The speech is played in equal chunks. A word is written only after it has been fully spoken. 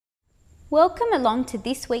Welcome along to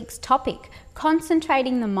this week's topic,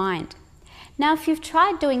 concentrating the mind. Now, if you've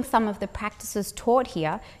tried doing some of the practices taught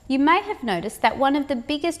here, you may have noticed that one of the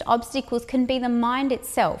biggest obstacles can be the mind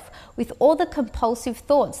itself, with all the compulsive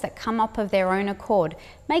thoughts that come up of their own accord,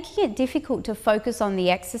 making it difficult to focus on the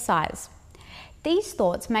exercise. These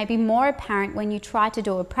thoughts may be more apparent when you try to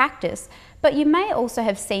do a practice, but you may also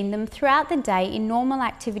have seen them throughout the day in normal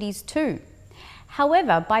activities too.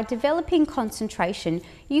 However, by developing concentration,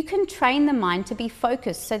 you can train the mind to be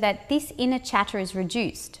focused so that this inner chatter is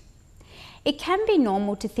reduced. It can be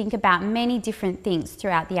normal to think about many different things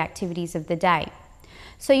throughout the activities of the day.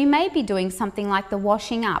 So you may be doing something like the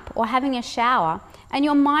washing up or having a shower, and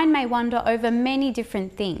your mind may wander over many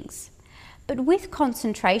different things. But with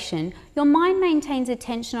concentration, your mind maintains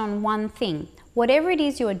attention on one thing, whatever it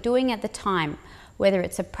is you are doing at the time, whether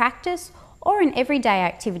it's a practice or an everyday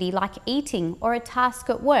activity like eating or a task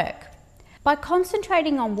at work. By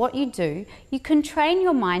concentrating on what you do, you can train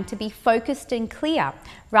your mind to be focused and clear,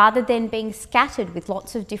 rather than being scattered with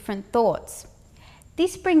lots of different thoughts.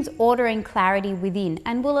 This brings order and clarity within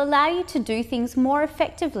and will allow you to do things more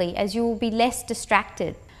effectively, as you will be less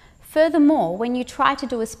distracted. Furthermore, when you try to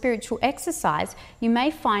do a spiritual exercise, you may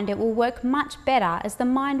find it will work much better, as the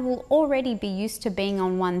mind will already be used to being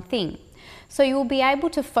on one thing. So you will be able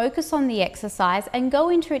to focus on the exercise and go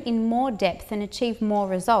into it in more depth and achieve more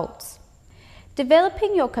results.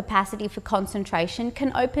 Developing your capacity for concentration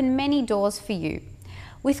can open many doors for you.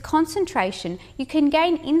 With concentration, you can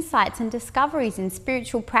gain insights and discoveries in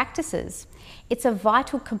spiritual practices. It's a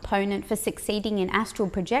vital component for succeeding in astral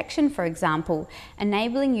projection, for example,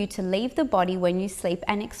 enabling you to leave the body when you sleep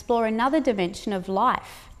and explore another dimension of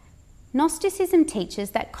life. Gnosticism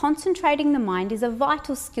teaches that concentrating the mind is a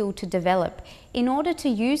vital skill to develop in order to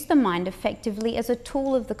use the mind effectively as a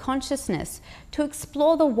tool of the consciousness to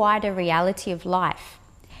explore the wider reality of life.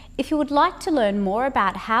 If you would like to learn more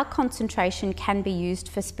about how concentration can be used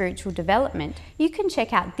for spiritual development, you can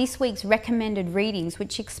check out this week's recommended readings,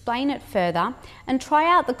 which explain it further, and try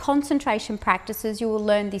out the concentration practices you will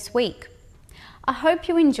learn this week. I hope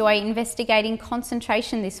you enjoy investigating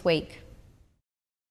concentration this week.